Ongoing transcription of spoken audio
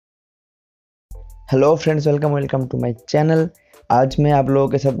Hello friends, welcome to my channel. आज मैं आप लोगों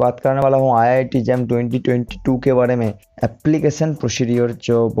के साथ बात करने वाला हूँ IIT जैम 2022 के बारे में। एप्लीकेशन प्रोसीड्योर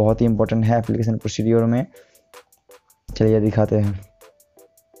जो बहुत ही इंपॉर्टेंट है एप्लीकेशन प्रोसीड्योर में। चलिए दिखाते हैं।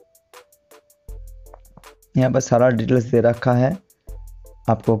 यहाँ पर सारा डिटेल्स दे रखा है,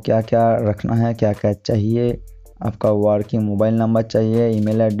 आपको क्या क्या रखना है, क्या क्या चाहिए। आपका वर्किंग मोबाइल नंबर चाहिए,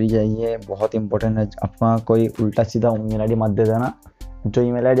 ईमेल आईडी चाहिए, बहुत इंपॉर्टेंट है। आपका कोई उल्टा सीधा ईमेल आईडी मत दे देना। जो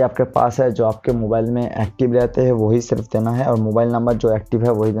ईमेल आईडी आपके पास है, जो आपके मोबाइल में एक्टिव रहते हैं, वही सिर्फ देना है, और मोबाइल नंबर जो एक्टिव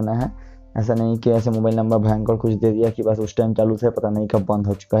है वही देना है। ऐसा नहीं कि ऐसे मोबाइल नंबर भयंकर कुछ दे दिया कि बस उस टाइम चालू थे, पता नहीं कब बंद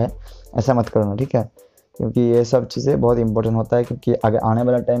हो चुका है। ऐसा मत करना, ठीक है? क्योंकि ये सब चीज़ें बहुत इंपॉर्टेंट होता है, क्योंकि आगे आने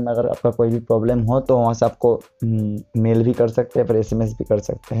वाला टाइम में अगर आपका कोई भी प्रॉब्लम हो तो वहाँ से आपको मेल भी कर सकते हैं, फिर SMS भी कर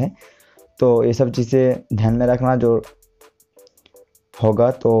सकते हैं। तो ये सब चीज़ें ध्यान में रखना। जो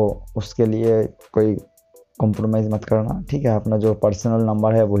होगा तो उसके लिए कोई कॉम्प्रोमाइज़ मत करना, ठीक है? अपना जो पर्सनल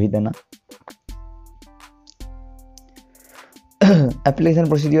नंबर है वही देना। एप्लीकेशन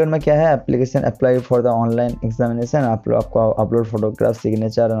प्रोसीड्योर में क्या है? Application apply for the online examination. आपको upload photograph,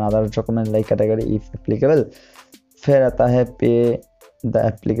 signature and other document like category if applicable. फिर आता है पे the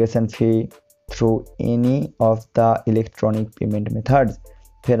application fee through any of the electronic payment methods.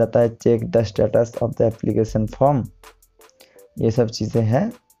 फिर आता है check the status of the application form. ये सब चीज़ें हैं।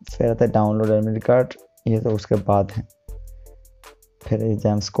 फिर आता है डाउनलोड एडमिट कार्ड, ये तो उसके बाद है। फिर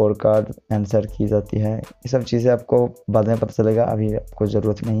एग्जाम स्कोर कार्ड आंसर की जाती है। ये सब चीज़ें आपको बाद में पता चलेगा, अभी आपको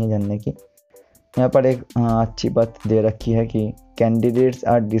ज़रूरत नहीं है जानने की। यहाँ पर एक अच्छी बात दे रखी है कि candidates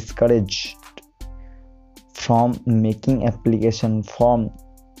are discouraged from making application form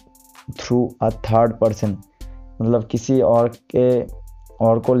through a third person. मतलब किसी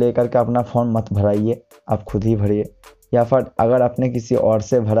और को लेकर के अपना फॉर्म मत भराइए, आप खुद ही भरिए। या फिर अगर आपने किसी और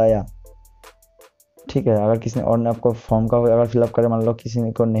से भराया, ठीक है, अगर किसी और ने आपको फॉर्म का अगर फिलअप करे, मान लो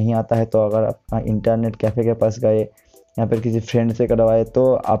किसी को नहीं आता है, तो अगर आप इंटरनेट कैफ़े के पास गए या फिर किसी फ्रेंड से करवाए,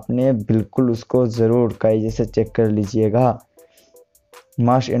 तो आपने बिल्कुल उसको ज़रूर कायदे से चेक कर लीजिएगा।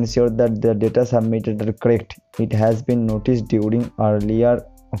 Must ensure that the data submitted are correct. It has been noticed during earlier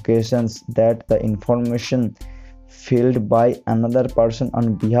occasions that the information filled by another person on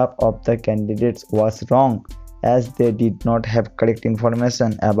behalf of the candidates was wrong, as they did not have correct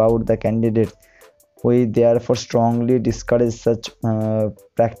information about the candidates. We therefore strongly discourage such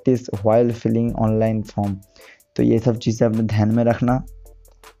practice while filling online form. तो ये सब चीज़ें अपने ध्यान में रखना।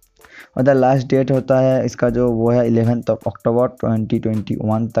 और the last date होता है इसका जो वो है 11 अक्टूबर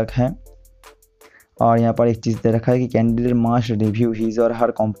 2021 तक है। और यहाँ पर एक चीज़ दे रखा है कि कैंडिडेट मस्ट रिव्यू हिज और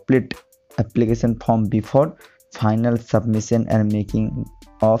हर complete application form before final submission and making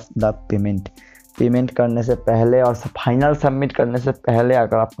of the payment. Payment करने से पहले और फाइनल सबमिट करने से पहले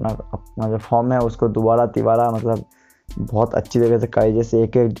अगर अपना जो फॉर्म है उसको तिबारा मतलब बहुत अच्छी तरीके से कायदे से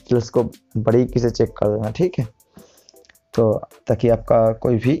एक डिटेल्स को बारीकी से चेक कर देना, ठीक है? तो ताकि आपका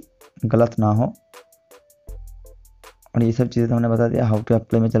कोई भी गलत ना हो। और ये सब चीज़ें तो हमने बता दिया। हाउ टू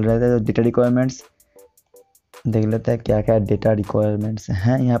अप्लाई में चल रहे थे। तो डेटा रिक्वायरमेंट्स देख लेते हैं, क्या क्या डेटा रिक्वायरमेंट्स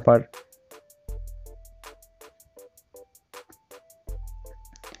हैं यहाँ पर।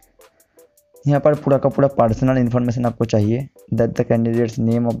 यहाँ पर पूरा का पूरा पर्सनल इन्फॉर्मेशन आपको चाहिए। That the candidates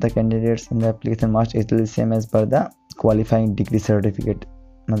name of the candidates in the application must is same as per the qualifying degree certificate.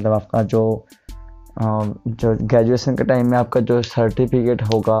 मतलब आपका जो ग्रेजुएशन के टाइम में आपका जो सर्टिफिकेट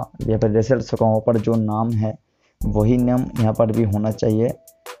होगा या फिर रिजल्ट होगा, वहाँ पर जो नाम है वही नाम यहाँ पर भी होना चाहिए,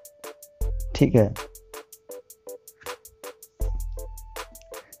 ठीक है?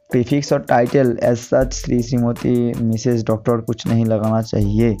 प्रीफिक्स और title as such Shri, Shrimati, Mrs, doctor कुछ नहीं लगाना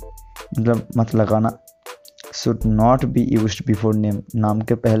चाहिए, मतलब मत लगाना। Should not be used before name. नाम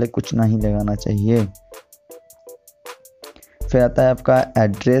के पहले कुछ नहीं लगाना चाहिए। फिर आता है आपका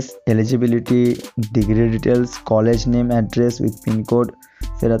address, eligibility, degree details, college name, address with pin code.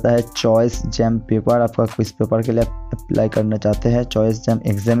 फिर आता है चॉइस जैम पेपर, आपका क्विज पेपर के लिए अप्लाई करना चाहते हैं। चॉइस जैम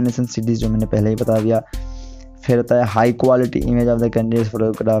एग्जामिनेशन सीरीज जो मैंने पहले ही बता दिया। फिर आता है high quality image of the candidate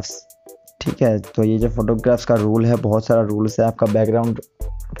photographs, ठीक है? तो ये जो फोटोग्राफ्स का रूल है, बहुत सारा रूल्स है। आपका बैकग्राउंड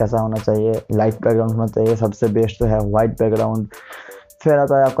कैसा होना चाहिए? लाइट बैकग्राउंड होना चाहिए, सबसे बेस्ट तो है वाइट बैकग्राउंड। फिर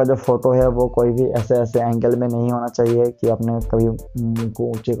आता है आपका जो फ़ोटो है वो कोई भी ऐसे एंगल में नहीं होना चाहिए कि आपने कभी मुँह को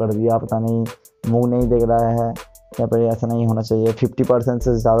ऊँचे कर दिया, पता नहीं मुँह नहीं देख रहा है, या फिर ऐसा नहीं होना चाहिए। 50%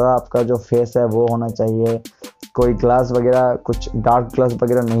 से ज़्यादा आपका जो फेस है वो होना चाहिए। कोई ग्लास वगैरह, कुछ डार्क ग्लास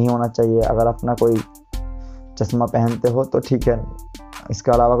वगैरह नहीं होना चाहिए। अगर अपना कोई चश्मा पहनते हो तो ठीक है,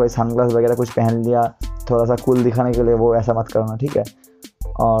 इसके अलावा कोई सनग्लास वगैरह कुछ पहन लिया थोड़ा सा कूल दिखाने के लिए, वो ऐसा मत करना, ठीक है?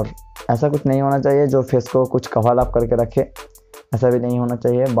 और ऐसा कुछ नहीं होना चाहिए जो फेस को कुछ कवर अप करके रखे, ऐसा भी नहीं होना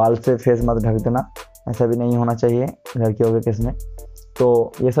चाहिए। बाल से फेस मत ढक देना, ऐसा भी नहीं होना चाहिए लड़कियों के केस में।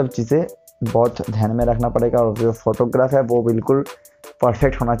 तो ये सब चीज़ें बहुत ध्यान में रखना पड़ेगा। और जो फोटोग्राफ है वो बिल्कुल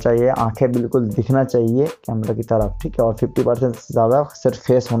परफेक्ट होना चाहिए, आंखें बिल्कुल दिखना चाहिए कैमरा की तरफ, ठीक है। और 50% से ज़्यादा सिर्फ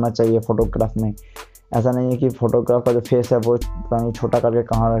फेस होना चाहिए फोटोग्राफ में। ऐसा नहीं है कि फोटोग्राफ का जो फेस है वो पता नहीं छोटा करके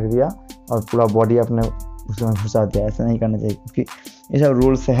कहाँ रख दिया और पूरा बॉडी अपने उसमें घुसा दिया, ऐसा नहीं करना चाहिए, क्योंकि ये सब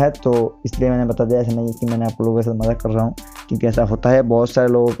रूल्स है। तो इसलिए मैंने बता दिया, ऐसा नहीं है कि मैंने आप लोगों के साथ मजाक कर रहा हूँ, क्योंकि ऐसा होता है बहुत सारे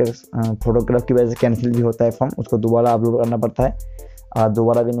लोगों के फोटोग्राफ की वजह से कैंसिल भी होता है फॉर्म, उसको दोबारा अपलोड करना पड़ता है,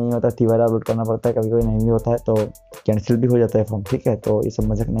 दोबारा भी नहीं होता, तीसरा अपलोड करना पड़ता है, कभी कभी नहीं भी होता है तो कैंसिल भी हो जाता है फॉर्म, ठीक है। तो ये सब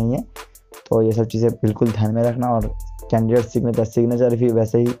मजाक नहीं है, तो ये सब चीज़ें बिल्कुल ध्यान में रखना। और कैंडिडेट सिग्नेचर भी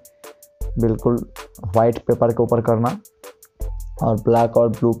वैसे ही बिल्कुल वाइट पेपर के ऊपर करना, और ब्लैक और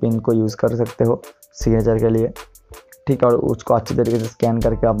ब्लू पेन को यूज़ कर सकते हो सिग्नेचर के लिए, ठीक है। और उसको अच्छी तरीके से स्कैन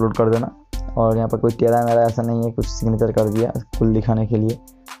करके अपलोड कर देना। और यहाँ पर कोई टेढ़ा मेरा ऐसा नहीं है कुछ सिग्नेचर कर दिया कुल दिखाने के लिए,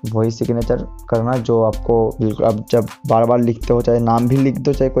 वही सिग्नेचर करना जो आपको बिल्कुल, अब जब बार बार लिखते हो चाहे नाम भी लिख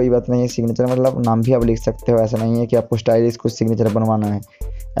दो, चाहे कोई बात नहीं है, सिग्नेचर मतलब नाम भी आप लिख सकते हो, ऐसा नहीं है कि आपको स्टाइलिश कुछ सिग्नेचर बनवाना है,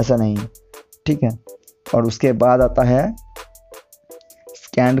 ऐसा नहीं है, ठीक है। और उसके बाद आता है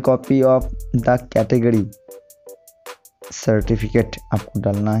scanned copy of the category certificate आपको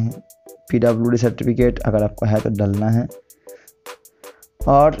डालना है, PWD सर्टिफिकेट अगर आपका है तो डालना है।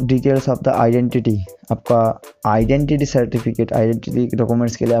 और डिटेल्स ऑफ द आइडेंटिटी, आपका आइडेंटिटी सर्टिफिकेट, आइडेंटिटी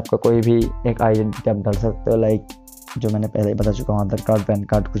डॉक्यूमेंट्स के लिए आपका कोई भी एक आइडेंटिटी आप डाल सकते हो, लाइक जो मैंने पहले ही बता चुका हूँ, आधार कार्ड, पैन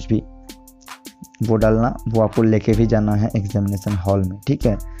कार्ड, कुछ भी वो डालना, वो आपको लेके भी जाना है एग्जामिनेशन हॉल में, ठीक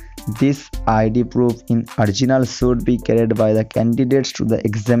है। This ID proof in original should be carried by the candidates to the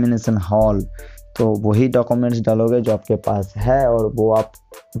examination hall. तो वही डॉक्यूमेंट्स डालोगे जो आपके पास है, और वो आप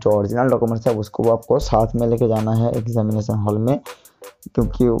जो ओरिजिनल डॉक्यूमेंट्स है उसको आपको साथ में लेके जाना है एग्जामिनेशन हॉल में,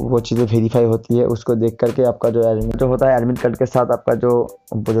 क्योंकि वो चीज़ें वेरीफाई होती है, उसको देख करके आपका जो एडमिट होता है, एडमिट कार्ड के साथ आपका जो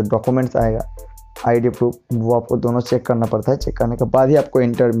डॉक्यूमेंट्स आएगा ID प्रूफ, वो आपको दोनों चेक करना पड़ता है, चेक करने के बाद ही आपको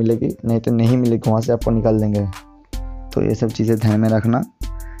इंटर मिलेगी, नहीं तो नहीं मिलेगी, वहाँ से आपको निकाल देंगे। तो ये सब चीज़ें ध्यान में रखना।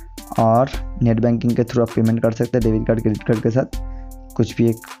 और नेट बैंकिंग के थ्रू आप पेमेंट कर सकते हैं, डेबिट कार्ड, क्रेडिट कार्ड के साथ, कुछ भी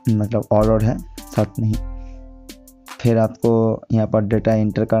एक मतलब और है, साथ नहीं। फिर आपको यहाँ पर डेटा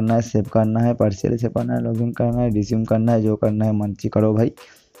इंटर करना है, सेव करना है, पार्शियली सेव करना है, लॉगिन करना है, रिज्यूम करना है, जो करना है मंथली करो भाई।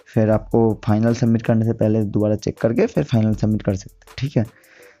 फिर आपको फाइनल सबमिट करने से पहले दोबारा चेक करके फिर फाइनल सबमिट कर सकते हैं, ठीक है।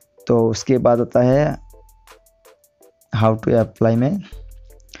 तो उसके बाद आता है हाउ टू अप्लाई में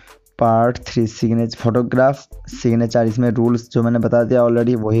पार्ट 3 सिग्नेचर फोटोग्राफ सिग्नेचर। इसमें रूल्स जो मैंने बता दिया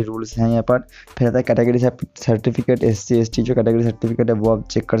ऑलरेडी, वही रूल्स हैं यहाँ पर। फिर आता है कैटेगरी सर्टिफिकेट, SC ST जो कैटेगरी सर्टिफिकेट है वो आप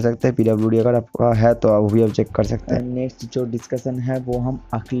चेक कर सकते हैं, PWD अगर आपका है तो वो भी आप चेक कर सकते हैं। नेक्स्ट जो डिस्कशन है वो हम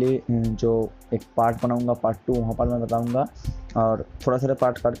अगले जो एक पार्ट बनाऊंगा, पार्ट 2, वहाँ पर मैं बताऊँगा। और थोड़ा सा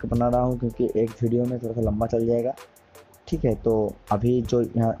पार्ट के बना रहा हूँ क्योंकि एक वीडियो में थोड़ा सा लंबा चल जाएगा, ठीक है। तो अभी जो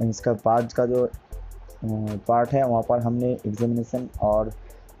यहाँ इसका पार्ट का जो पार्ट है वहाँ पर हमने एग्जामिनेशन और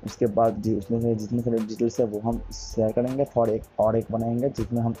उसके बाद उसमें से जितने सारे डिटेल्स है वो हम शेयर करेंगे, फॉर एक बनाएंगे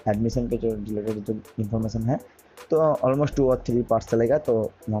जिसमें हम एडमिशन के जो रिलेटेड जो इन्फॉर्मेशन है, तो ऑलमोस्ट 2 और 3 पार्ट्स चलेगा। तो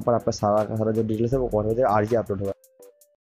वहाँ पर आपका सारा का सारा जो डिटेल्स है वो कवर हो जाएगा, आज ही अपलोड होगा।